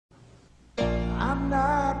I'm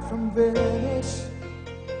not from Venice,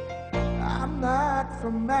 I'm not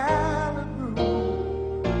from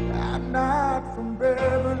Malibu, I'm not from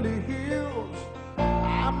Beverly Hills,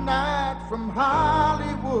 I'm not from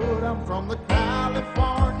Hollywood, I'm from the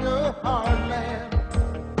California heartland.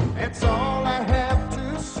 That's all I have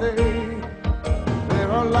to say.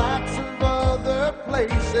 There are lots of other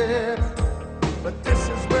places, but this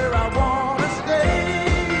is where I want to stay.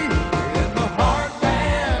 In the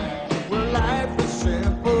heartland, where life is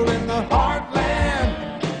simple. In the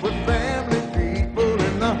heartland, with family people.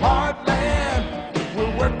 In the heartland,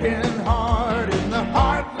 we're working hard. In the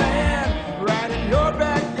heartland, right in your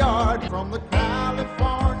backyard. From the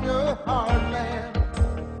California heartland,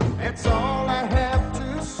 that's all I have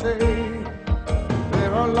to say.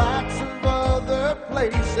 There are lots of other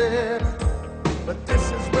places, but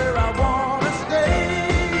this is where I want to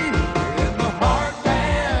stay. In the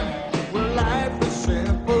heartland, where life is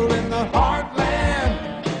simple. In the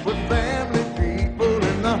heartland, with family people.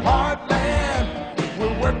 In the heartland,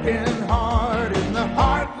 we're working hard. In the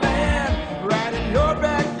heartland, right in your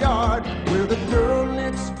backyard, where the girl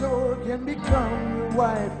next door can become your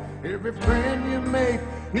wife. Every friend you make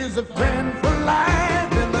is a friend for life.